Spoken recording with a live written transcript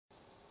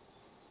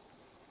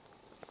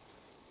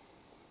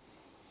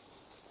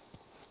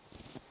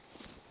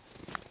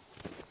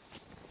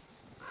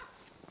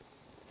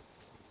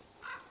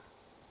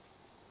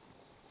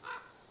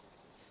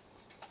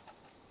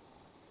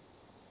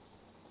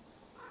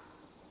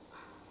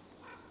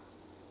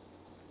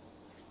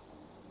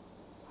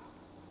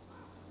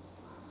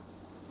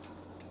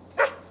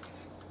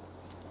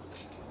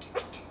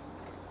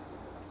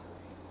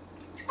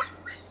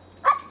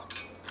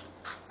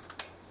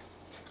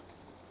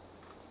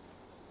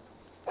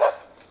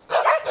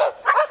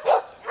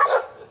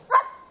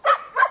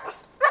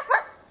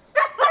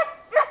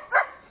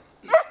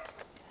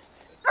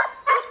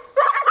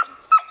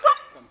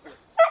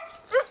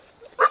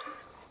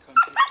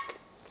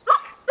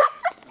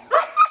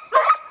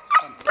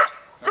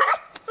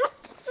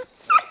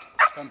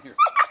Come here.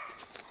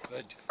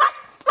 Good.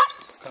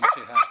 Come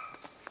say hi.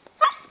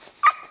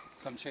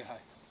 Come say hi.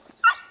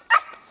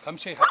 Come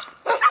say hi.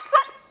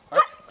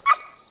 Ark.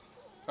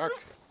 Ark.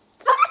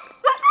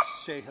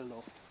 Say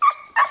hello.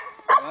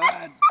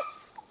 Good.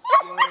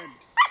 Good.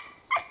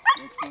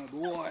 That's my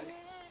boy.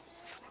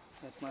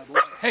 That's my boy.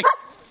 Hey!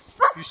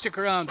 You stick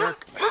around,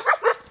 Ark.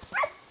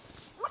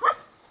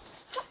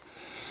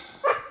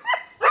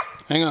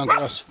 Hang on,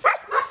 girls.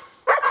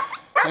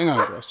 Hang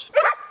on, girls.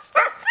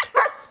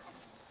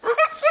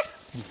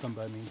 You come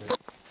by me, baby.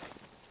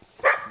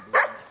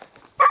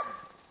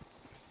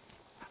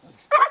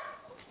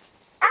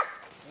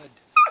 Good.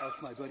 How's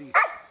my buddy?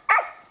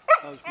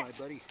 How's my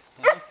buddy?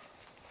 Huh?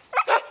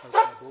 How's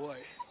my boy?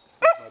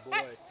 How's my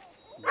boy?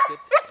 Can you sit?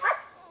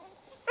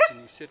 Can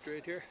you sit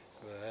right here?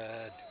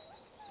 Good.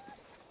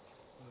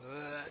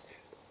 Good.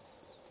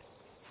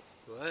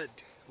 Good.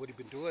 What have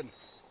you been doing?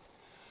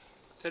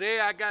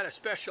 Today I got a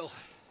special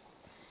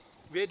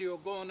video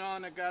going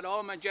on. I got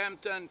all my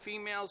Jamthund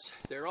females.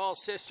 They're all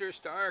sisters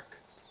to Ark.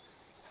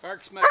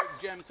 Ark's my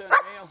big Jamthund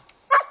male.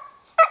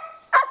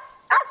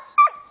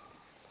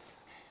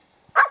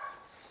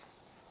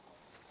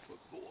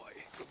 Good boy.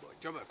 Good boy.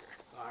 Jump up here.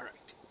 All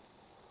right.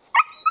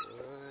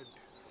 Good.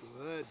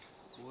 Good.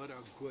 What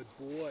a good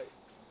boy.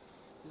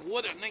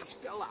 What a nice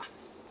fella.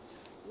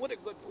 What a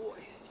good boy.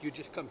 You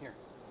just come here.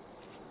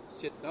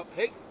 Sit up.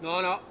 Hey.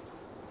 No, no.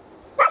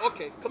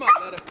 Okay. Come on,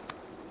 Letta.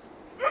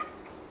 Good.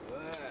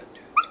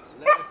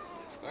 Letta.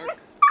 Ark.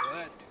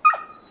 Good.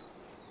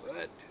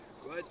 Good.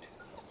 Good.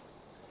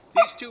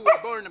 These two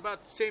were born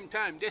about the same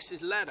time. This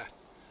is Letta.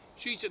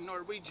 She's a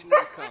Norwegian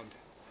Elkhound.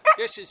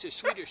 This is a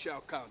Swedish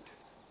Elkhound.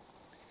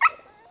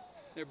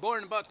 They're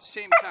born about the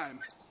same time.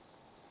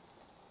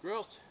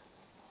 Girls,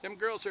 them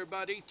girls are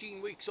about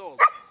 18 weeks old.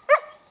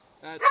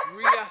 That's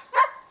Rhea,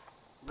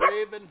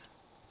 Raven.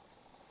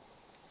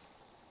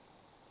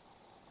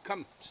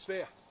 Come,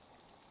 Svea.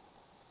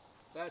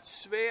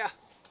 That's Svea.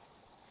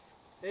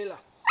 Ela.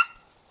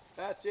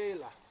 That's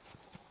Ela.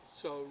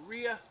 So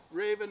Rhea,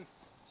 Raven,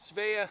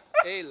 Svea,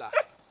 Ela.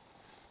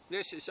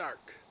 This is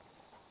Ark.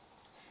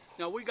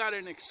 Now we got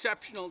an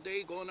exceptional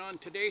day going on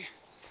today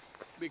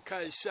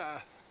because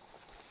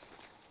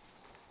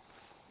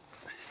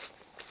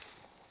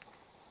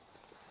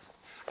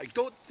I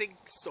don't think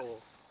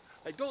so.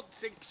 I don't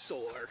think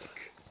so,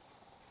 Ark.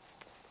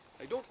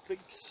 I don't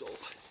think so.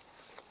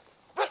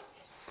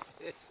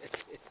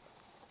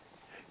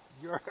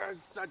 You're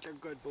such a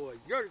good boy.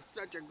 You're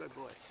such a good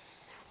boy.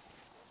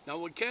 Now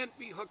we can't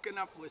be hooking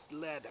up with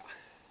Letta.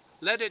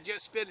 Letta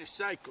just finished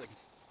cycling.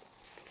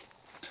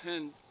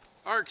 And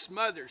Ark's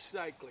mother's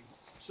cycling.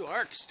 So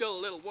Ark's still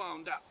a little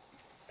wound up.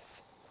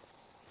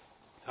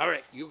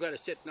 Alright, you gotta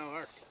sit now,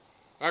 Ark.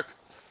 Ark,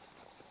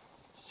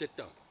 sit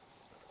down.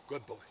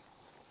 Good boy.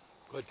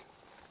 Good.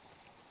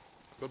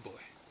 Good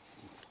boy.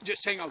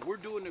 Just hang on, we're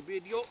doing a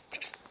video.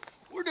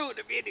 We're doing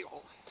a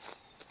video.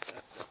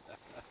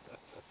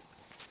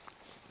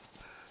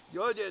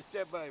 You'll just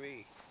sit by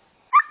me.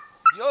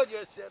 You'll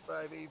just sit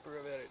by me for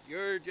a minute.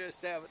 You're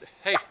just having...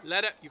 Hey,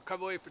 Letta, you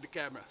come away from the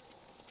camera.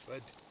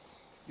 Good.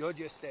 You'll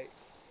just stay.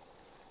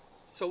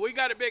 So we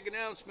got a big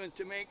announcement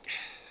to make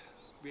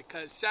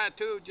because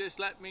Satu just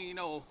let me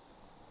know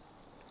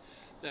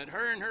that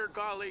her and her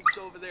colleagues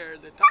over there,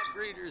 the top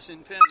breeders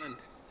in Finland,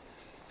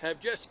 have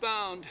just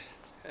found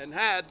and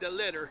had the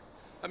litter.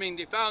 I mean,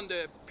 they found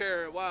the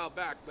pair a while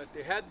back, but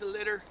they had the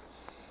litter,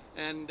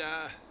 and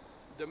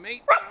the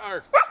mate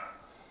are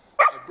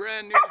a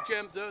brand new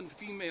Jamthund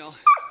female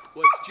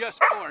was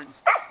just born.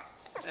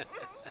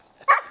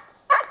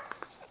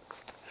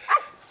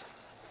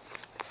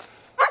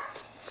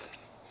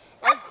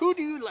 Ark, who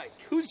do you like?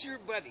 Who's your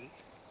buddy?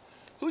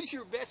 Who's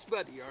your best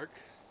buddy, Ark?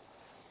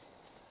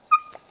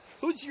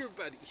 Who's your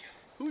buddy?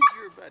 Who's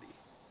your buddy?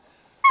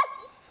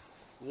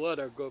 What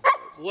a good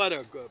boy. What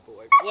a good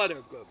boy. What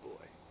a good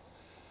boy.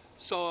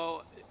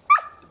 So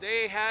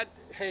they had,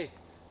 hey,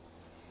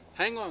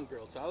 hang on,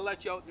 girls. I'll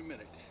let you out in a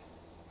minute.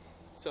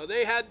 So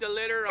they had the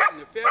litter on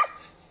the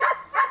 5th.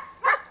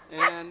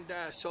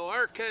 And so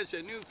Ark has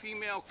a new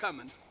female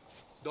coming.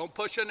 Don't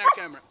push on that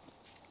camera.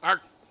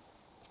 Ark.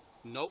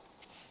 Nope.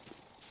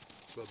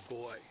 Good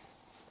boy.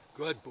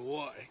 Good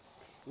boy.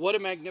 What a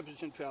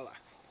magnificent fella.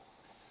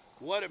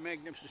 What a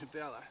magnificent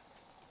fella.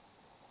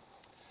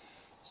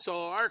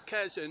 So Ark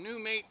has a new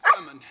mate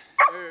coming.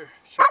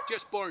 She was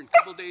just born a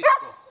couple days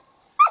ago.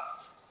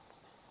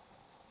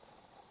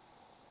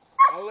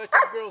 I'll let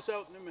you girls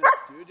out in a minute.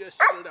 You just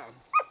settle down.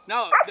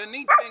 Now, the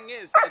neat thing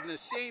is, on the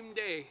same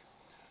day,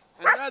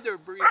 another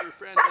breeder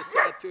friend of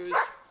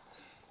Satu's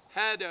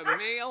had a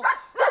male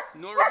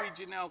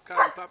Norwegian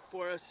Elkhound pup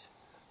for us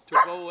to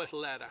go with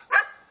Letta.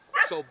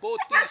 So both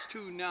these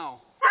two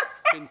now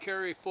can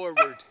carry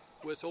forward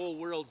with old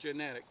world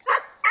genetics.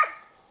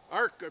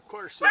 Ark, of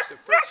course, is the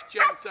first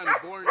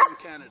Jamthund born in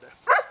Canada.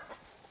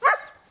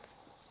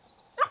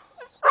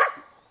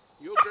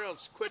 You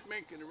girls, quit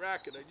making a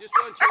racket. I just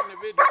want you in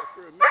the video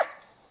for a minute.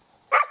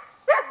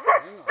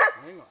 Hang on,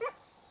 hang on.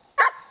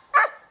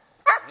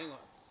 Hang on.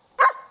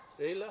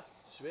 Ela,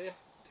 Svea,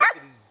 take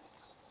it easy.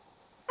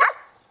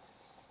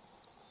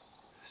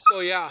 So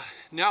yeah,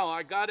 now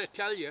I gotta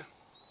tell you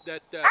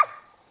that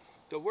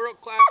the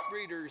world-class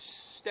breeders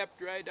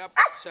stepped right up.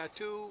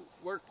 Satu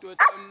worked with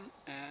them,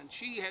 and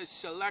she has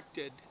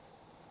selected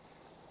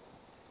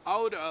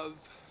out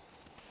of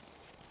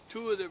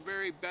 2 of the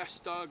very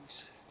best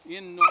dogs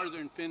in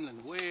northern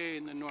Finland, way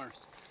in the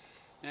north.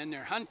 And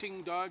they're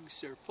hunting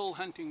dogs, they're full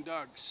hunting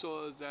dogs.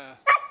 So the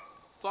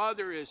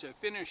father is a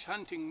Finnish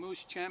hunting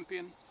moose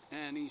champion,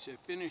 and he's a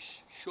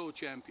Finnish show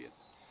champion.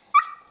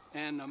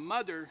 And the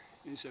mother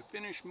is a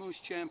Finnish moose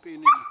champion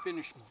and a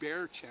Finnish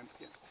bear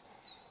champion.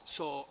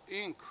 So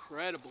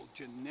incredible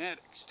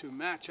genetics to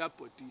match up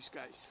with these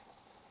guys.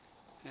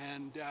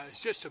 And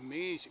it's just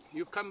amazing.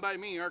 You come by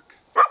me, Ark.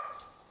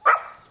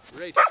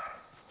 Right.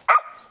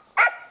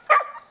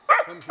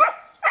 Come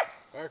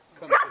here. Ark,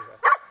 come here.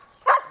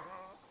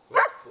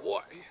 Good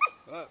boy.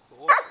 Good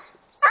boy.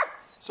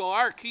 So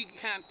Ark, he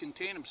can't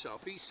contain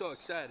himself. He's so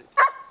excited.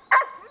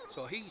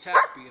 So he's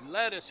happy, and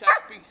Letta's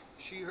happy.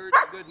 She heard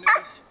the good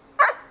news.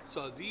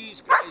 So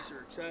these guys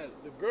are excited.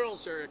 The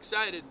girls are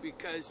excited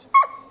because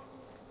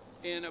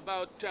in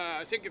about,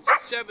 I think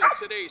it's the 7th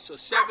today, so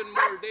 7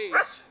 more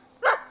days,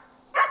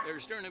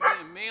 there's going to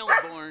be a male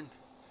born.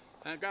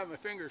 I got my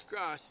fingers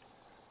crossed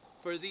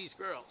for these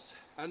girls.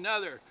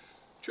 Another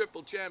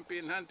triple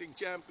champion, hunting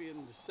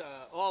champions,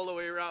 all the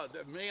way around.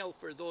 The male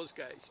for those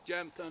guys,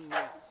 Jamthund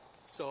male.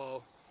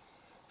 So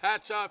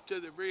hats off to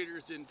the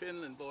breeders in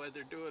Finland, boy.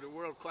 They're doing a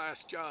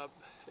world-class job.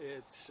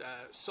 It's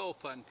so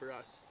fun for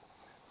us.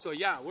 So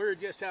yeah, we're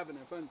just having a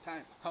fun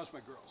time. How's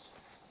my girls?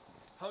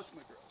 How's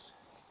my girls?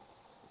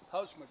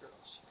 How's my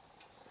girls?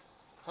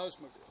 How's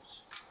my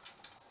girls?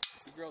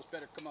 You girls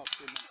better come out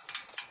for a minute.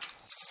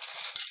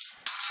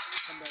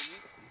 Come by me.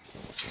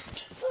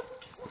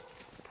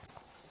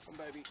 Come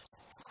by me.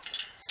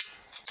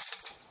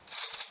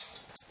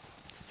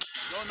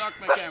 Don't knock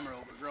my camera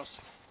over, girls.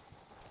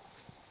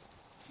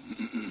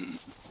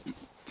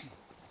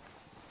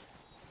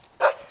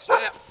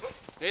 Stay up.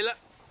 Hey, look.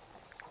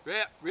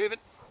 Right up, Raven.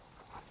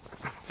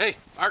 Hey,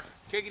 Ark,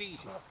 take it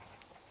easy.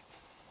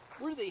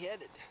 Where are they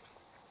headed?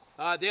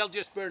 They'll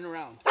just burn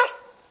around.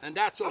 And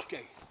that's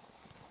okay.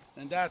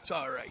 And that's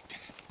alright.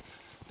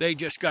 They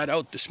just got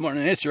out this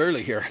morning. It's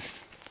early here.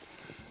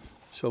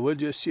 So we'll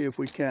just see if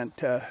we can't...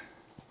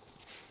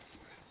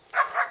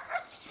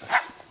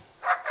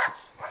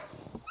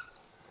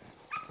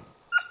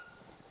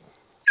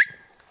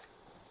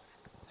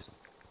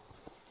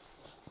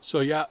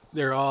 So yeah,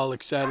 they're all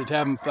excited,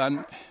 having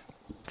fun.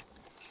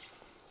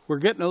 We're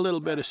getting a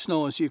little bit of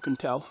snow, as you can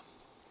tell.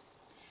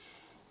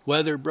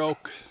 Weather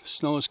broke,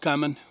 snow's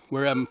coming.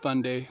 We're having a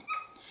fun day.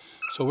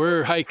 So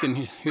we're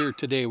hiking here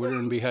today. We're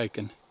going to be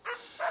hiking.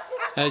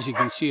 As you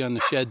can see on the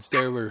sheds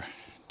there, we're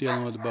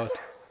dealing with about,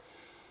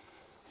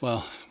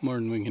 well, more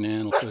than we can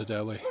handle, put it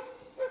that way.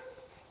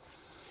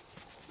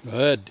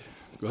 Good,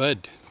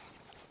 good.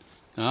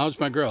 Now how's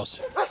my girls?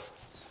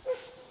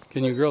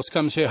 Can you girls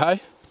come say hi?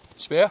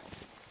 Svea?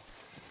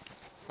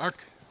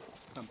 Ark,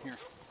 come here.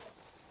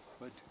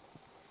 Good.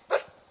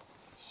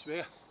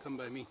 Svea, come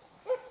by me.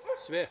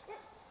 Svea.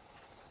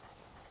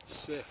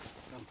 Svea,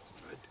 come.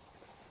 Good.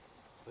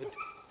 Good.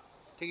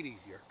 Take it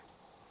easy, Ark.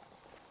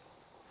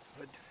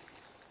 Good.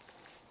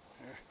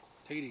 There.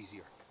 Take it easy,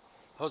 Ark.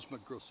 How's my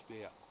girl,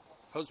 Svea?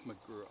 How's my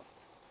girl?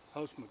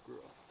 How's my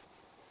girl?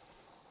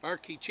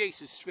 Ark, he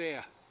chases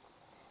Svea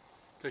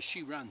because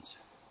she runs.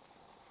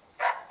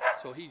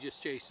 So he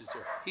just chases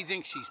her. He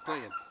thinks she's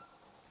playing.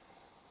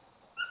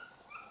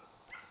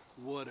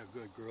 What a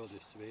good girl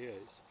this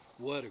Svea is.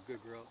 What a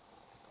good girl.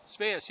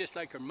 Svea is just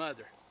like her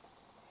mother.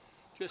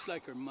 Just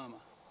like her mama.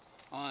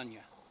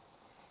 Anya.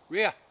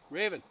 Rhea,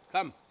 Raven,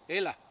 come.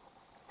 Ayla.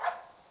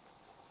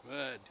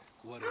 Good.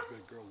 What a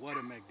good girl. What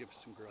a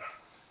magnificent girl.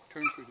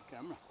 Turn through the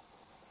camera.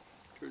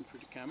 Turn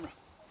through the camera.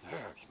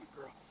 There's my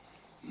girl.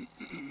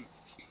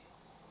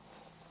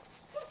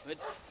 Good.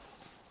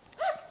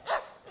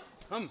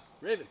 Come,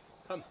 Raven.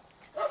 Come.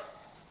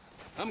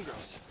 Come,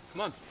 girls.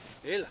 Come on.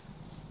 Ayla.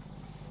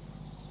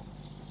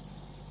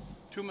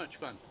 Too much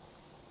fun.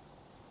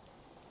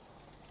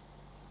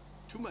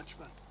 Too much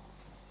fun.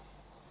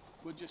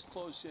 We'll just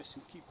close this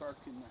and keep Ark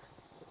in there.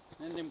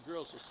 And them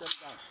girls will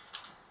settle down.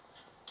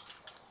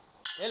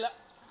 Ayla.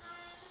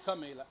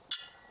 Come, Ayla.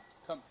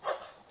 Come.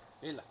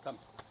 Ayla, come.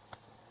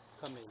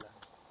 Come, Ayla.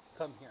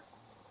 Come here.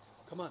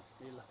 Come on,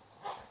 Ayla.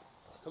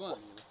 Come on,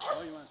 Ayla.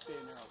 Oh, you want to stay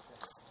in there, okay.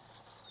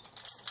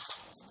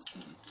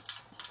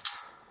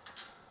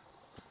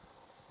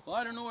 Well,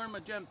 I don't know where my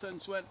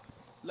Jamthunds went,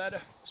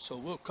 Letta, so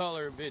we'll call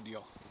her a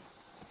video.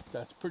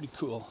 That's pretty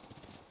cool.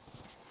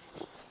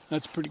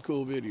 That's a pretty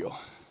cool video.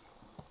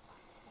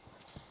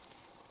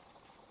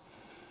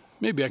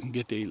 Maybe I can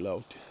get the Ayla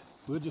out.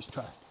 We'll just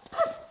try.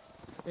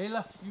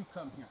 Ayla, you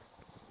come here.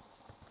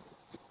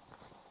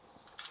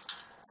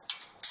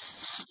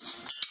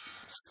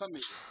 Come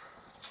here.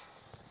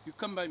 You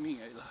come by me,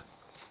 Ayla.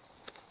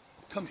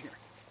 Come here.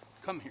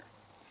 Come here.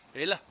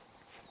 Ayla.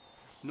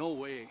 No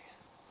way.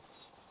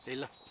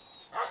 Ayla.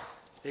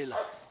 Ayla.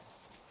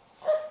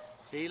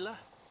 Ayla,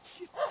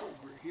 get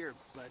over here,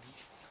 buddy.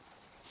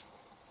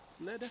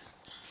 Leda.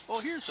 Oh,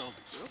 here's all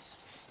the girls.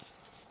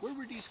 Where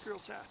were these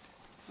girls at?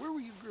 Where were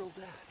you girls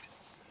at?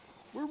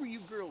 Where were you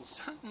girls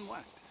hunting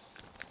what?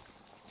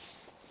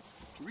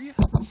 Rhea?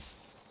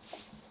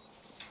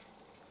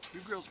 You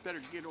girls better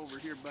get over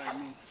here by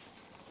me.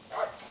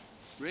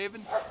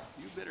 Raven,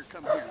 you better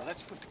come here.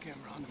 Let's put the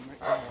camera on them right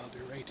now while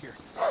they're right here.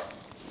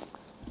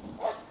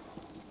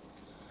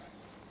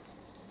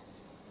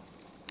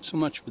 So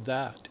much for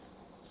that.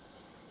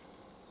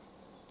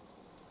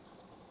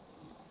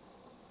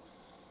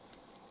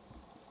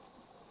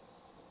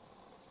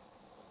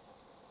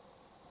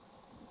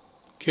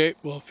 Okay,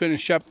 we'll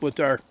finish up with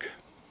Ark.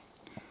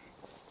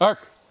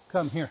 Ark,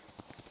 come here.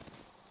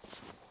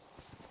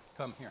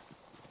 Come here.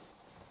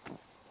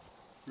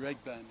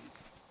 Right by me.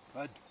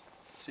 Bud,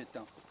 sit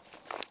down.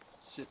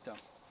 Sit down.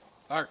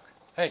 Ark,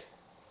 hey.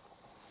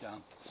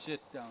 Down. Sit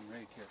down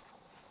right here.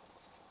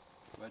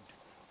 Bud.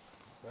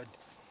 Bud.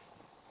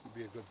 You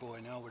be a good boy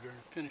now. We're going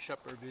to finish up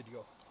our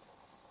video.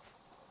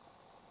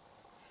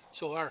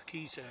 So Ark,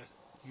 he's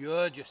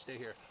you just stay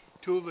here.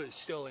 Tuva is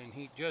still in.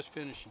 He just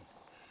finishing.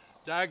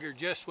 Dagger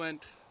just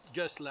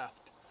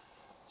left.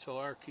 So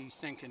Ark, he's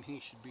thinking he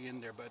should be in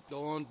there, but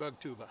don't bug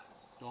Tuva.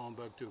 Don't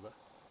bug Tuva.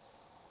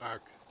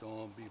 Ark,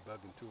 don't be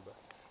bugging Tuva.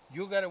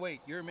 You gotta wait.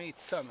 Your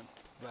mate's coming,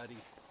 buddy.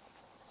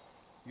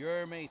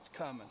 Your mate's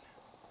coming.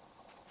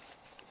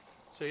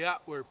 So yeah,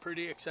 we're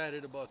pretty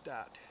excited about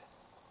that.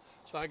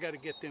 So I gotta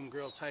get them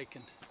girls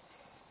hiking.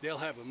 They'll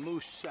have a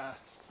moose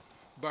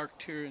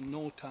barked here in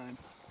no time.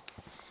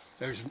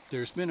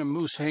 There's been a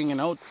moose hanging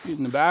out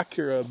in the back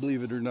here,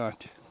 believe it or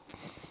not.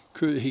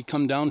 He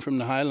come down from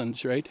the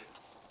highlands, right?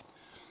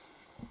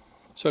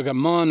 So I got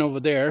Mon over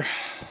there.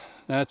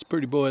 That's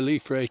Pretty Boy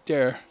Leaf right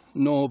there.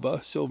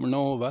 Nova, Silver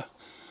Nova.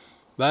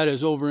 That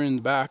is over in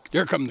the back.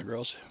 There come the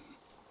girls.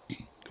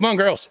 Come on,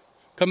 girls.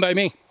 Come by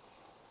me.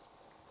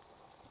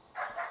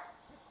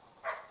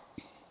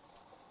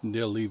 And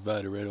they'll leave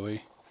Vada right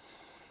away.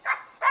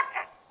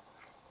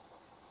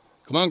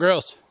 Come on,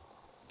 girls.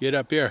 Get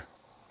up here.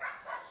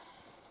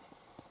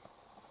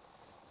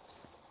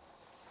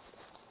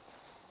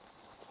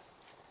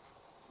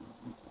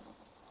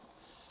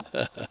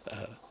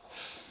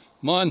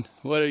 Mon,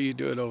 what are you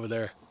doing over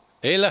there?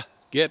 Ayla,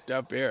 get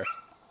up here.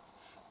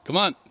 Come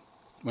on.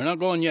 We're not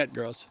going yet,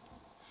 girls.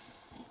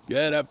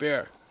 Get up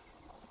here.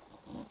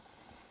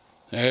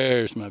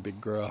 There's my big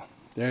girl.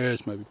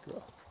 There's my big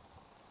girl.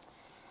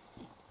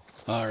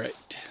 All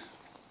right.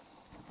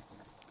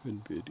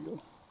 Good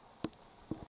video.